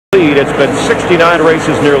It's been 69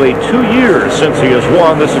 races, nearly 2 years since he has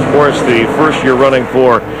won. This, of course, the first year running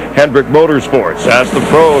for Hendrick Motorsports. Ask the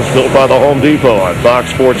Pros, built by the Home Depot on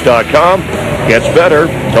FoxSports.com. Gets better.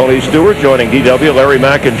 Tony Stewart joining DW, Larry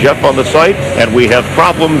Mack and Jeff on the site, and we have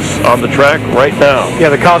problems on the track right now. Yeah,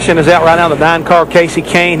 the caution is out right now. The 9-car Kasey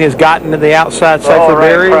Kahne has gotten to the outside safety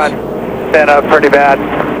barriers. Front been up pretty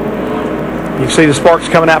bad. You can see the sparks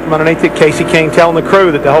coming out from underneath it. Kasey Kahne telling the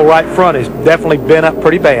crew that the whole right front has definitely been up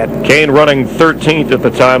pretty bad. Kahne running 13th at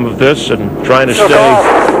the time of this and trying to stay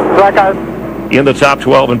in the top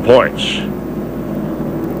 12 in points.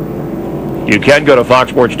 You can go to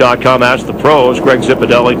FoxSports.com, ask the pros, Greg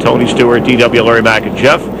Zipadelli, Tony Stewart, DW, Larry Mack, and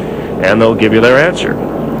Jeff, and they'll give you their answer.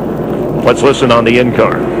 Let's listen on the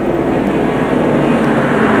in-car.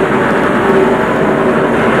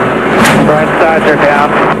 Front sides are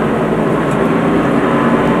down.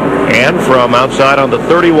 And from outside on the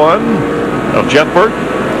 31 of Jeff Burke.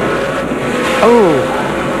 Oh,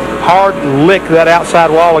 hard lick that outside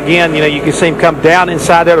wall again. You know, you can see him come down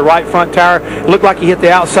inside there, the right front tire. It looked like he hit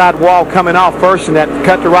the outside wall coming off first, and that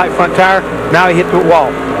cut the right front tire. Now he hit the wall.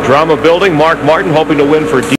 Drama building. Mark Martin hoping to win for